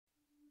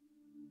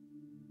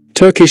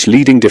Turkish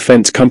leading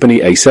defense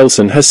company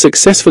Aselsan has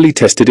successfully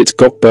tested its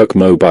Gokberk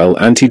mobile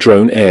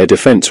anti-drone air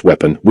defense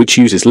weapon, which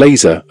uses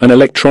laser and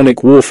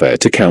electronic warfare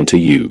to counter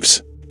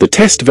UAVs. The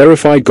test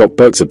verified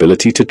Gokberk's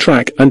ability to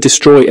track and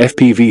destroy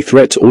FPV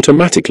threats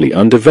automatically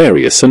under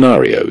various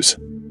scenarios.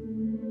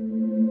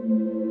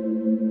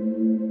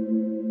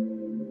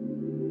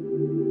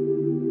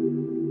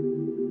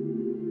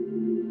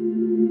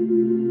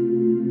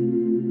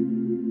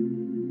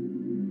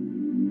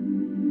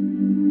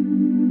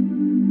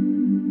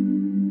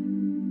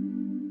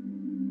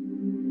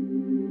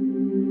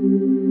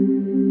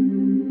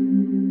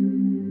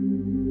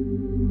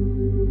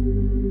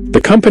 The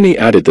company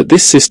added that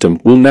this system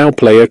will now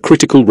play a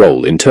critical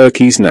role in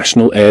Turkey's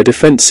national air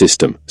defense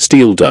system,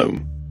 Steel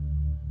Dome.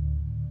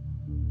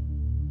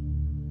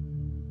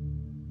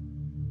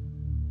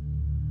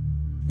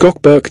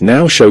 Gokberk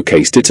now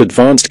showcased its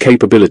advanced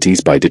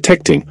capabilities by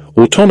detecting,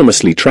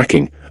 autonomously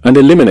tracking, and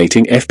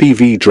eliminating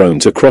FPV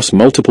drones across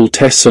multiple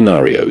test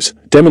scenarios,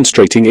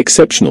 demonstrating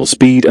exceptional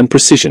speed and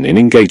precision in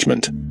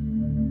engagement.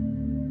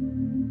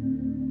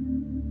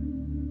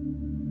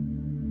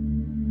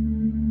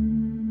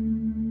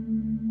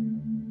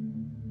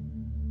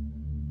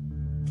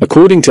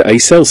 According to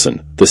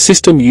Aselsan, the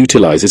system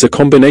utilizes a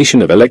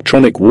combination of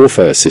electronic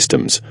warfare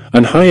systems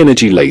and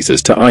high-energy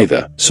lasers to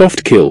either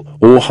soft kill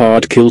or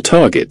hard kill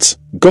targets.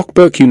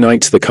 Gokberk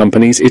unites the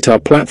company's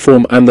İhtar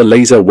platform and the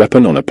laser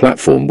weapon on a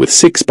platform with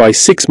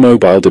 6x6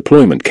 mobile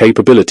deployment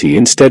capability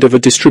instead of a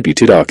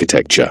distributed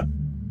architecture.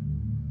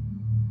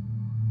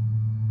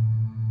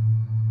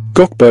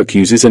 Gokberk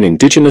uses an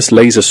indigenous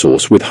laser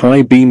source with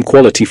high beam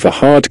quality for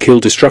hard kill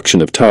destruction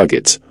of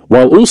targets,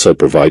 while also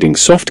providing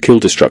soft kill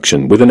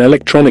destruction with an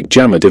electronic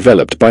jammer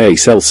developed by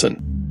Aselsan.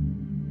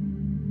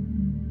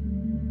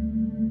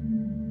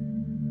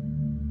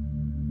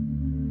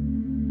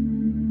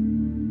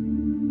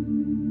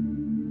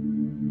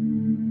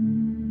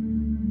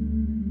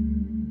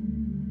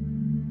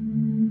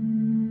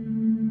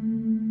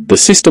 The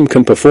system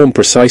can perform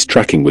precise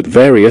tracking with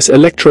various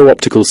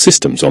electro-optical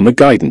systems on the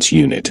guidance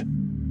unit.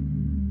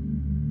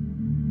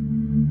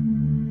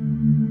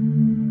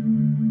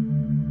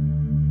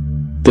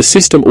 The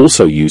system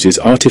also uses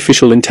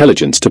artificial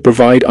intelligence to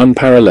provide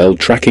unparalleled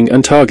tracking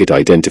and target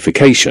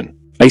identification.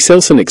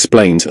 Aselsan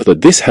explains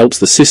that this helps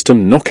the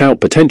system knock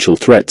out potential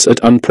threats at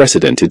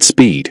unprecedented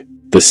speed.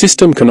 The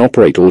system can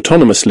operate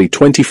autonomously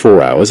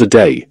 24 hours a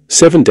day,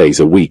 7 days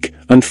a week,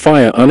 and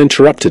fire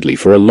uninterruptedly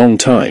for a long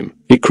time.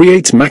 It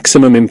creates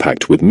maximum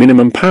impact with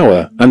minimum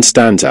power and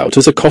stands out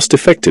as a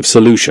cost-effective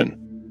solution.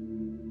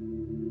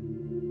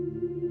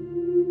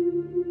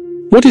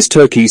 What is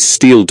Turkey's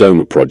Steel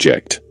Dome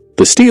project?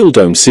 The Steel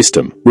Dome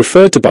system,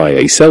 referred to by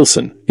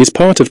Aselsan, is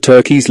part of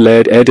Turkey's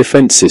layered air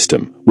defense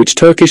system, which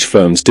Turkish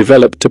firms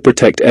developed to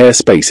protect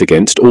airspace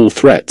against all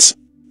threats.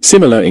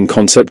 Similar in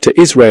concept to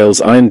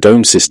Israel's Iron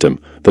Dome system,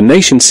 the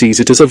nation sees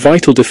it as a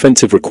vital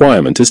defensive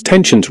requirement as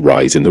tensions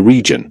rise in the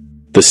region.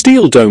 The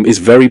Steel Dome is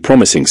a very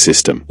promising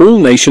system. All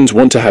nations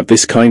want to have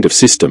this kind of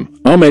system,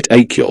 Ahmet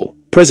Akyol,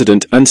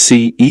 president and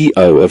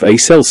CEO of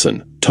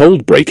Aselsan,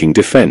 told Breaking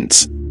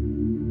Defense.